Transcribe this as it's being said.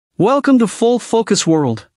Welcome to Full Focus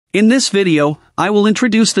World. In this video, I will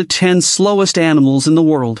introduce the 10 slowest animals in the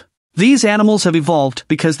world. These animals have evolved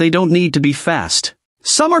because they don't need to be fast.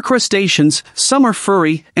 Some are crustaceans, some are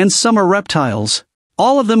furry, and some are reptiles.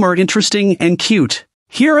 All of them are interesting and cute.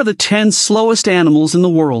 Here are the 10 slowest animals in the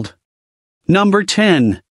world. Number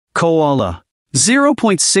 10. Koala.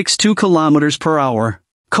 0.62 kilometers per hour.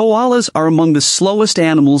 Koalas are among the slowest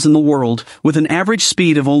animals in the world, with an average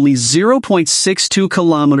speed of only 0.62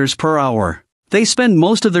 kilometers per hour. They spend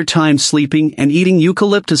most of their time sleeping and eating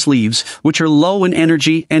eucalyptus leaves, which are low in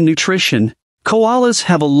energy and nutrition. Koalas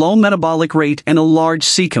have a low metabolic rate and a large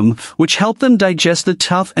cecum, which help them digest the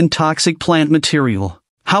tough and toxic plant material.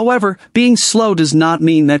 However, being slow does not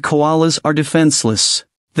mean that koalas are defenseless.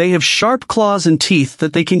 They have sharp claws and teeth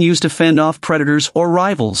that they can use to fend off predators or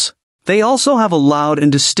rivals. They also have a loud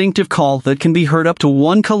and distinctive call that can be heard up to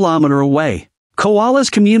 1 kilometer away. Koalas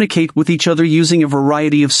communicate with each other using a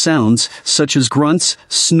variety of sounds, such as grunts,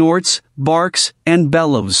 snorts, barks, and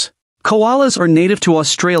bellows. Koalas are native to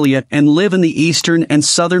Australia and live in the eastern and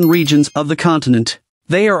southern regions of the continent.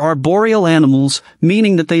 They are arboreal animals,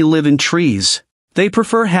 meaning that they live in trees. They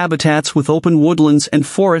prefer habitats with open woodlands and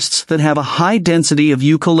forests that have a high density of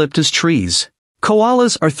eucalyptus trees.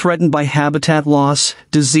 Koalas are threatened by habitat loss,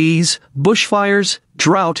 disease, bushfires,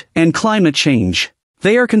 drought, and climate change.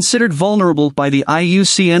 They are considered vulnerable by the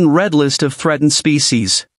IUCN Red List of Threatened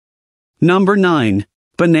Species. Number 9.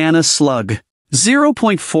 Banana slug.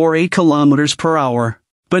 0.48 kilometers per hour.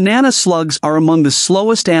 Banana slugs are among the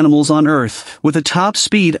slowest animals on Earth, with a top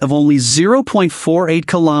speed of only 0.48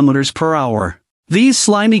 kilometers per hour. These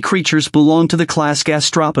slimy creatures belong to the class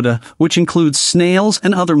Gastropoda, which includes snails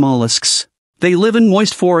and other mollusks. They live in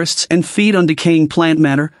moist forests and feed on decaying plant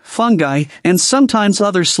matter, fungi, and sometimes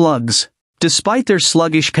other slugs. Despite their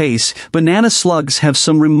sluggish pace, banana slugs have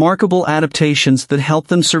some remarkable adaptations that help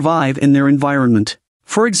them survive in their environment.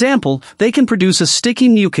 For example, they can produce a sticky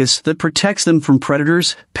mucus that protects them from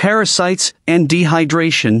predators, parasites, and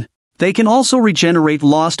dehydration. They can also regenerate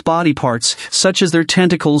lost body parts, such as their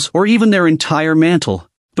tentacles or even their entire mantle.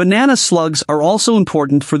 Banana slugs are also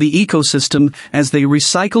important for the ecosystem as they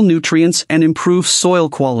recycle nutrients and improve soil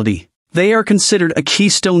quality. They are considered a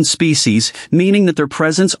keystone species, meaning that their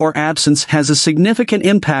presence or absence has a significant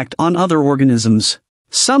impact on other organisms.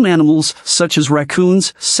 Some animals, such as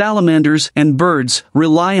raccoons, salamanders, and birds,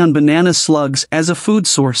 rely on banana slugs as a food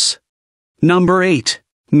source. Number 8.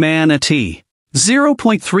 Manatee.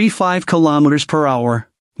 0.35 kilometers per hour.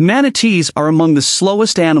 Manatees are among the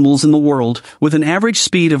slowest animals in the world, with an average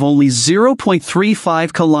speed of only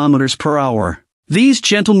 0.35 kilometers per hour. These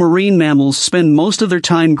gentle marine mammals spend most of their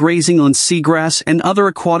time grazing on seagrass and other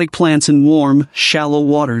aquatic plants in warm, shallow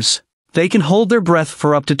waters. They can hold their breath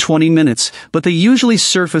for up to 20 minutes, but they usually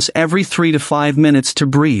surface every 3 to 5 minutes to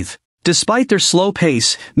breathe. Despite their slow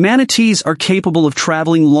pace, manatees are capable of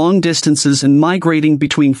traveling long distances and migrating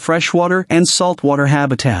between freshwater and saltwater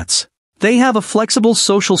habitats. They have a flexible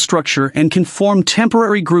social structure and can form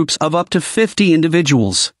temporary groups of up to 50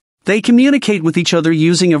 individuals. They communicate with each other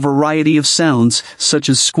using a variety of sounds, such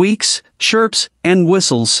as squeaks, chirps, and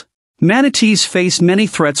whistles. Manatees face many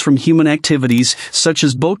threats from human activities, such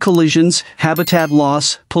as boat collisions, habitat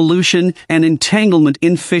loss, pollution, and entanglement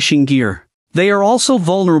in fishing gear. They are also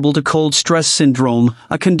vulnerable to cold stress syndrome,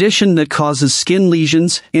 a condition that causes skin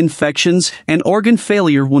lesions, infections, and organ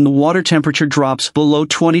failure when the water temperature drops below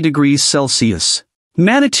 20 degrees Celsius.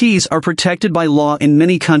 Manatees are protected by law in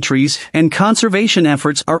many countries, and conservation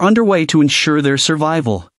efforts are underway to ensure their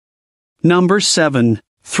survival. Number 7.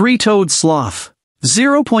 Three-toed sloth.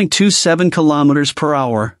 0.27 kilometers per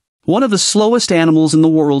hour. One of the slowest animals in the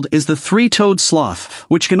world is the three-toed sloth,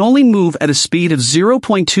 which can only move at a speed of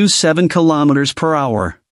 0.27 kilometers per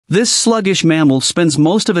hour. This sluggish mammal spends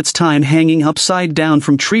most of its time hanging upside down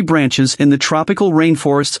from tree branches in the tropical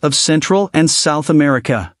rainforests of Central and South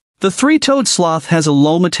America. The three-toed sloth has a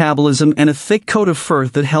low metabolism and a thick coat of fur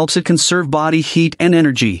that helps it conserve body heat and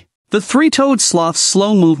energy. The three-toed sloth's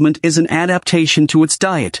slow movement is an adaptation to its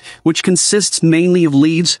diet, which consists mainly of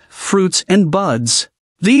leaves, fruits, and buds.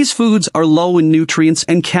 These foods are low in nutrients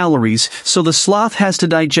and calories, so the sloth has to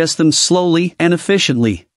digest them slowly and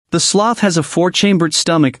efficiently. The sloth has a 4-chambered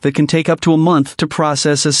stomach that can take up to a month to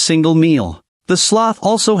process a single meal. The sloth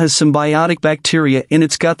also has symbiotic bacteria in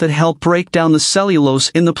its gut that help break down the cellulose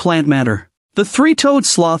in the plant matter. The three-toed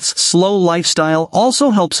sloth's slow lifestyle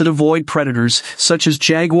also helps it avoid predators, such as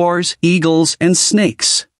jaguars, eagles, and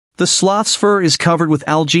snakes. The sloth's fur is covered with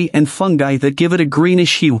algae and fungi that give it a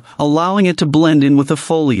greenish hue, allowing it to blend in with the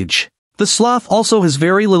foliage. The sloth also has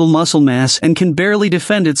very little muscle mass and can barely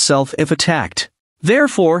defend itself if attacked.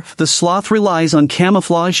 Therefore, the sloth relies on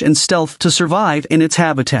camouflage and stealth to survive in its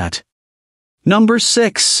habitat. Number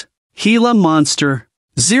 6. Gila monster.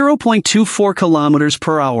 0.24 kilometers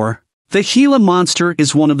per hour. The Gila monster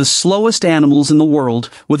is one of the slowest animals in the world,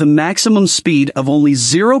 with a maximum speed of only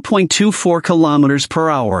 0.24 kilometers per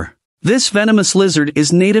hour. This venomous lizard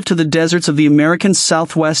is native to the deserts of the American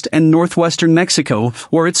Southwest and northwestern Mexico,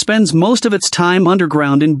 where it spends most of its time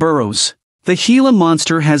underground in burrows. The Gila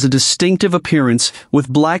monster has a distinctive appearance, with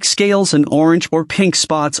black scales and orange or pink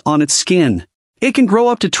spots on its skin. It can grow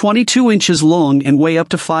up to 22 inches long and weigh up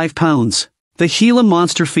to 5 pounds. The Gila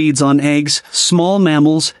monster feeds on eggs, small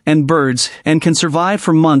mammals, and birds, and can survive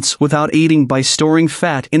for months without eating by storing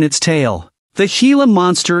fat in its tail. The Gila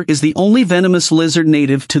monster is the only venomous lizard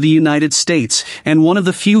native to the United States, and one of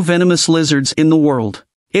the few venomous lizards in the world.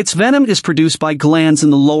 Its venom is produced by glands in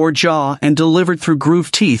the lower jaw and delivered through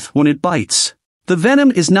grooved teeth when it bites. The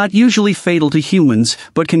venom is not usually fatal to humans,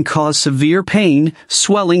 but can cause severe pain,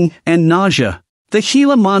 swelling, and nausea. The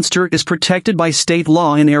Gila monster is protected by state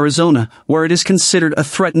law in Arizona, where it is considered a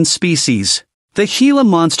threatened species. The Gila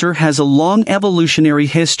monster has a long evolutionary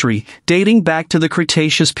history, dating back to the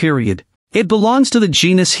Cretaceous period. It belongs to the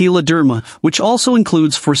genus Heloderma, which also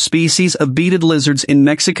includes 4 species of beaded lizards in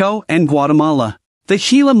Mexico and Guatemala. The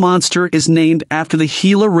Gila monster is named after the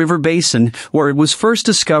Gila River basin, where it was first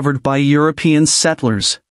discovered by European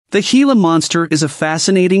settlers. The Gila monster is a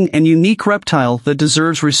fascinating and unique reptile that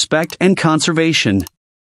deserves respect and conservation.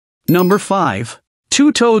 Number 5.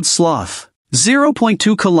 Two-toed sloth.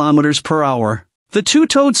 0.2 kilometers per hour. The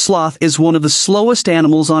two-toed sloth is one of the slowest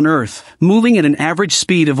animals on Earth, moving at an average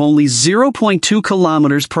speed of only 0.2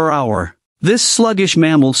 kilometers per hour. This sluggish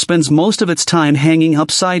mammal spends most of its time hanging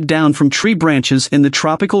upside down from tree branches in the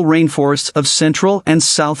tropical rainforests of Central and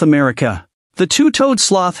South America. The two-toed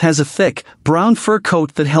sloth has a thick, brown fur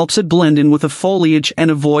coat that helps it blend in with the foliage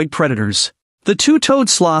and avoid predators. The two-toed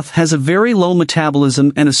sloth has a very low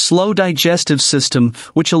metabolism and a slow digestive system,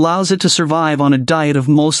 which allows it to survive on a diet of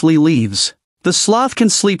mostly leaves. The sloth can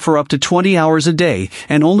sleep for up to 20 hours a day,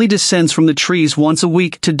 and only descends from the trees once a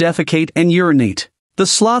week to defecate and urinate. The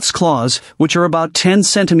sloth's claws, which are about 10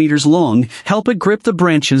 centimeters long, help it grip the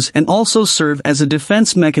branches and also serve as a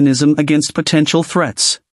defense mechanism against potential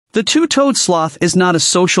threats. The two-toed sloth is not a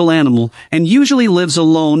social animal, and usually lives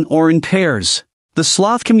alone or in pairs. The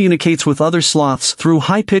sloth communicates with other sloths through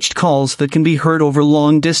high-pitched calls that can be heard over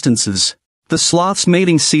long distances. The sloth's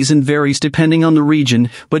mating season varies depending on the region,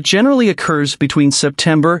 but generally occurs between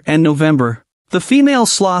September and November. The female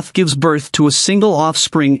sloth gives birth to a single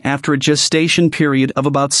offspring after a gestation period of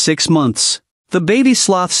about 6 months. The baby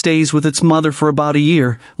sloth stays with its mother for about a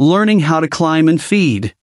year, learning how to climb and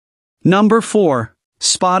feed. Number 4.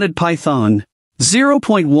 Spotted python.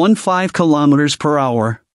 0.15 kilometers per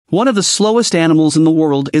hour. One of the slowest animals in the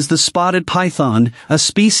world is the spotted python, a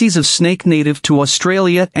species of snake native to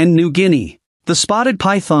Australia and New Guinea. The spotted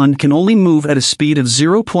python can only move at a speed of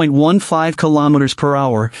 0.15 kilometers per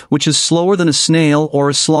hour, which is slower than a snail or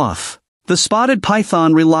a sloth. The spotted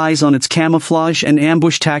python relies on its camouflage and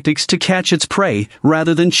ambush tactics to catch its prey,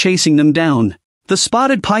 rather than chasing them down. The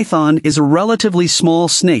spotted python is a relatively small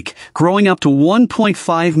snake, growing up to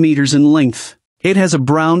 1.5 meters in length. It has a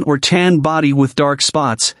brown or tan body with dark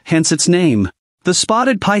spots, hence its name. The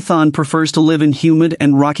spotted python prefers to live in humid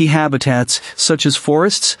and rocky habitats, such as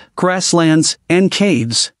forests, grasslands, and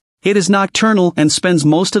caves. It is nocturnal and spends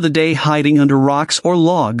most of the day hiding under rocks or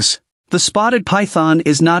logs. The spotted python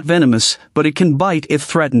is not venomous, but it can bite if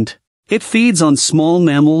threatened. It feeds on small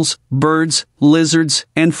mammals, birds, lizards,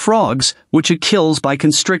 and frogs, which it kills by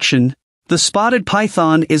constriction. The spotted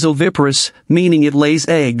python is oviparous, meaning it lays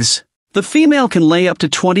eggs. The female can lay up to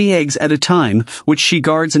 20 eggs at a time, which she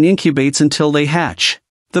guards and incubates until they hatch.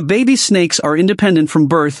 The baby snakes are independent from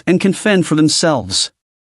birth and can fend for themselves.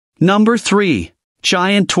 Number 3.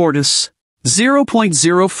 Giant tortoise.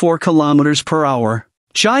 0.04 kilometers per hour.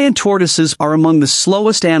 Giant tortoises are among the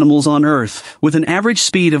slowest animals on Earth, with an average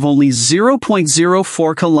speed of only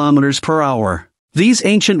 0.04 kilometers per hour. These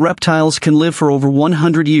ancient reptiles can live for over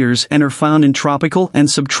 100 years and are found in tropical and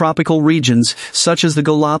subtropical regions, such as the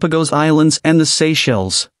Galapagos Islands and the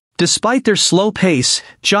Seychelles. Despite their slow pace,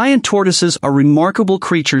 giant tortoises are remarkable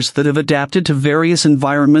creatures that have adapted to various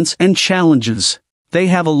environments and challenges. They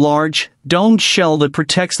have a large, domed shell that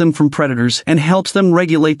protects them from predators and helps them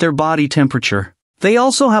regulate their body temperature. They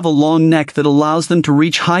also have a long neck that allows them to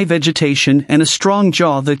reach high vegetation and a strong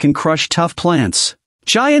jaw that can crush tough plants.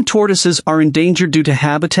 Giant tortoises are endangered due to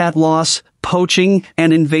habitat loss, poaching,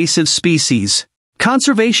 and invasive species.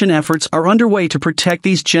 Conservation efforts are underway to protect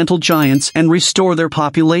these gentle giants and restore their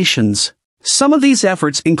populations. Some of these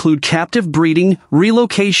efforts include captive breeding,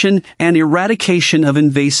 relocation, and eradication of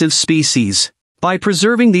invasive species. By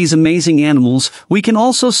preserving these amazing animals, we can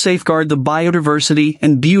also safeguard the biodiversity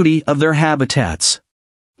and beauty of their habitats.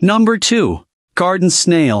 Number 2. Garden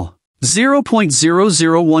snail.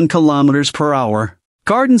 0.001 kilometers per hour.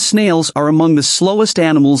 Garden snails are among the slowest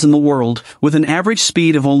animals in the world, with an average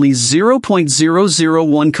speed of only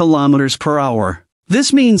 0.001 kilometers per hour.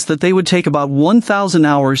 This means that they would take about 1,000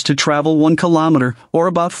 hours to travel 1 kilometer, or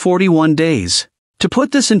about 41 days. To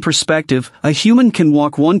put this in perspective, a human can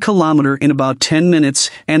walk 1 kilometer in about 10 minutes,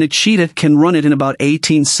 and a cheetah can run it in about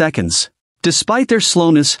 18 seconds. Despite their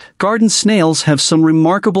slowness, garden snails have some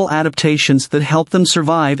remarkable adaptations that help them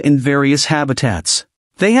survive in various habitats.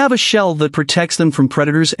 They have a shell that protects them from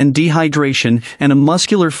predators and dehydration, and a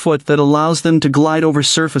muscular foot that allows them to glide over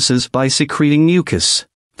surfaces by secreting mucus.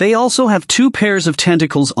 They also have 2 pairs of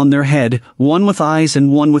tentacles on their head, one with eyes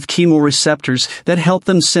and one with chemoreceptors that help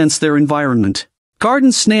them sense their environment.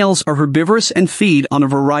 Garden snails are herbivorous and feed on a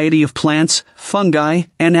variety of plants, fungi,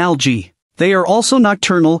 and algae. They are also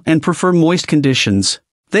nocturnal and prefer moist conditions.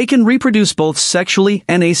 They can reproduce both sexually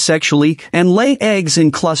and asexually and lay eggs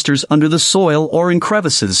in clusters under the soil or in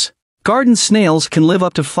crevices. Garden snails can live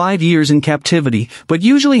up to 5 years in captivity, but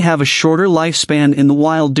usually have a shorter lifespan in the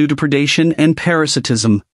wild due to predation and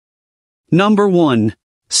parasitism. Number 1.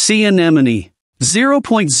 Sea anemone.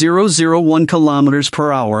 0.001 kilometers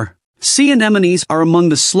per hour. Sea anemones are among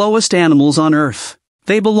the slowest animals on Earth.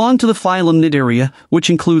 They belong to the phylum Cnidaria, which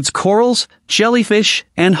includes corals, jellyfish,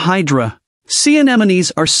 and hydra. Sea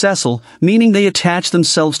anemones are sessile, meaning they attach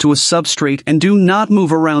themselves to a substrate and do not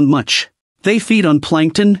move around much. They feed on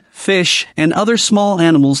plankton, fish, and other small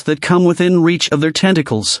animals that come within reach of their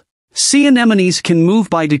tentacles. Sea anemones can move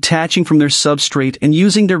by detaching from their substrate and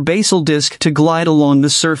using their basal disc to glide along the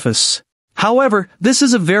surface. However, this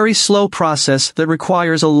is a very slow process that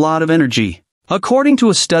requires a lot of energy. According to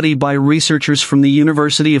a study by researchers from the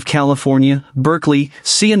University of California, Berkeley,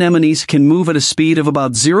 sea anemones can move at a speed of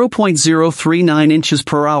about 0.039 inches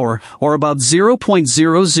per hour, or about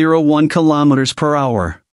 0.001 kilometers per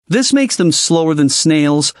hour. This makes them slower than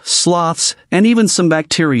snails, sloths, and even some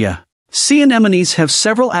bacteria. Sea anemones have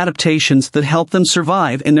several adaptations that help them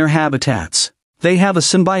survive in their habitats. They have a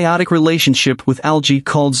symbiotic relationship with algae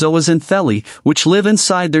called zooxanthellae, which live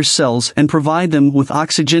inside their cells and provide them with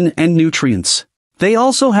oxygen and nutrients. They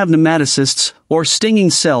also have nematocysts, or stinging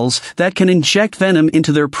cells, that can inject venom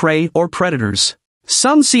into their prey or predators.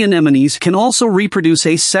 Some sea anemones can also reproduce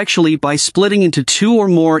asexually by splitting into 2 or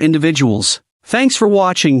more individuals. Thanks for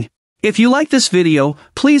watching. If you like this video,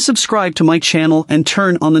 please subscribe to my channel and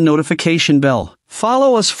turn on the notification bell.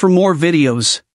 Follow us for more videos.